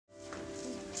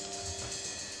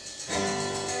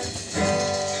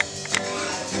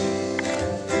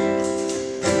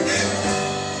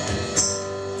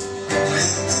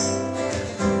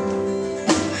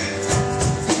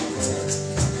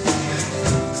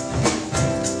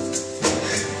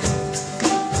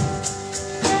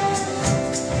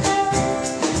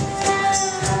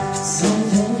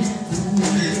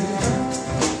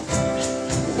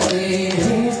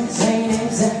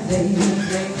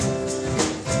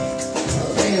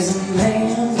There's a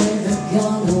man with a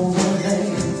gun over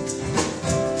there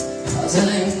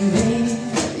telling me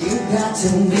you got to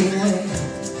beware.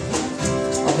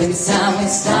 Oh, baby, it's time we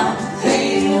stop.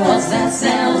 Hey, what's that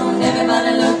sound?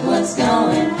 Everybody look what's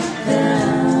going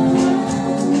down.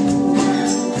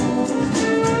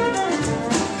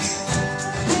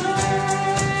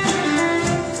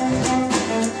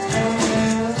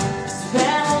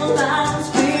 Spell lines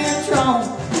being drawn.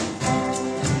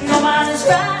 Nobody's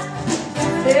right,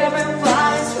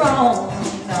 everybody's wrong.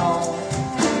 No,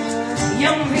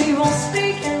 young people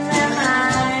speaking their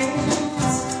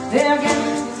minds. They're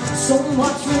getting so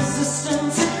much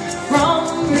resistance from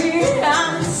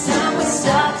behind. It's time we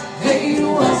stop. Hey,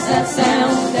 what's that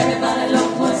sound? Everybody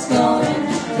look what's going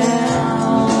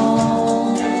down.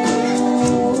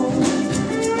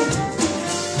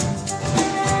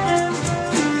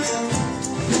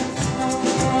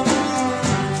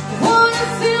 What a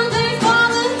feeling for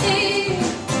the heat.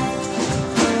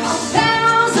 A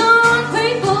thousand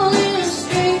people in the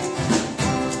street,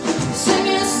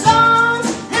 singing songs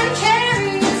and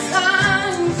carrying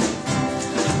signs,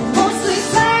 mostly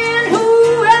saying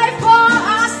hooray for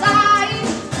our side.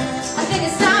 I think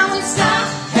it's time we stop.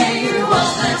 Hey,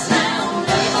 what's that sound?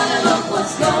 Everybody look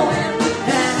what's going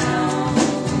down.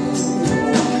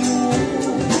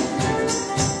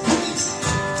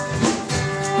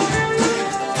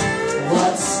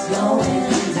 What's going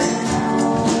down?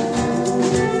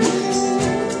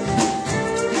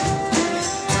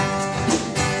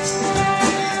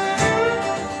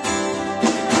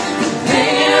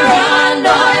 Here a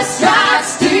noise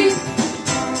strikes deep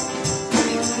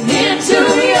into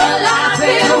your life,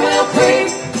 it will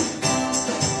creep.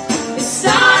 It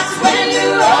starts when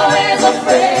you're always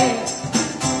afraid.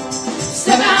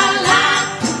 Step out of line,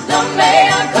 the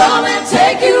man come and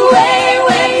take you away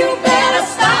where you better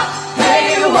stop. Hey,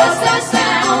 what's that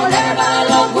sound? Everybody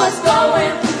look what's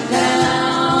going down.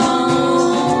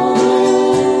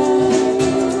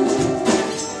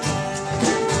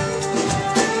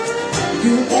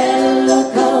 You better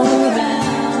look around.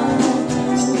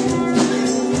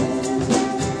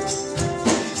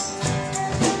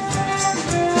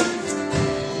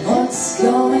 What's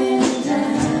going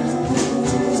down?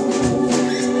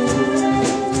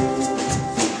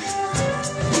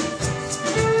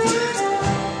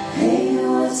 Hey,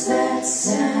 what's that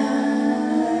sound?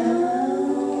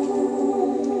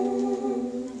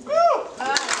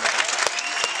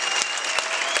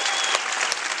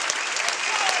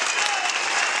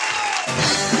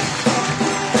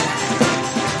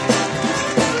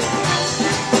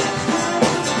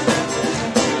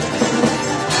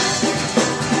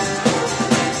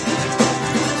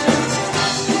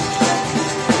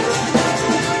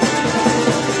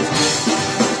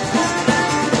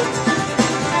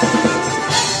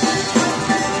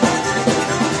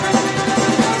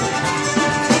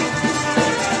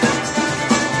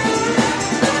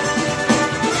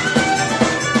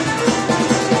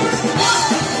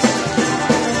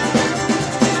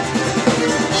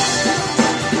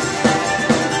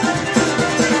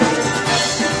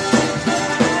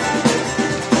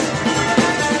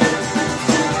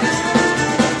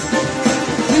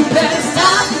 You better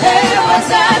stop. Hey, what's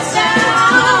that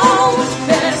sound?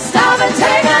 Better stop and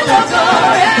take a look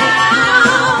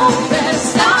around. Better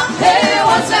stop. Hey,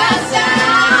 what's that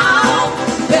sound?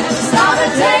 Better stop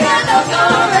and take a look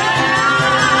around.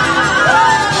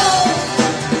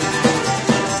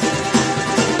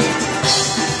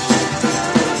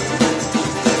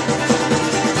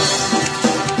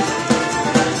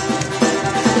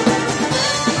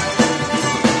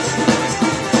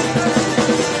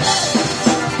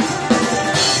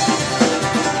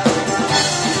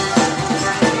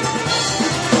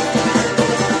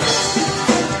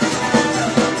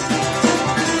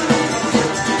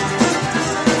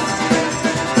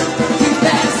 You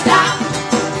better stop.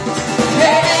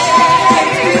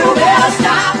 Hey, you better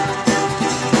stop.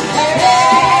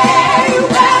 Hey, you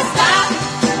better stop.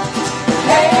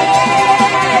 Hey,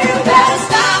 you better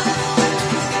stop.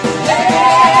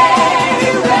 Hey,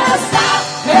 you better stop.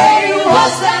 Hey,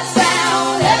 what's that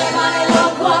sound? Everybody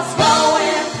look what's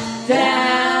going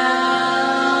down.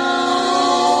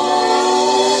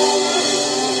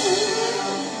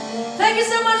 Thank you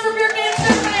so much for your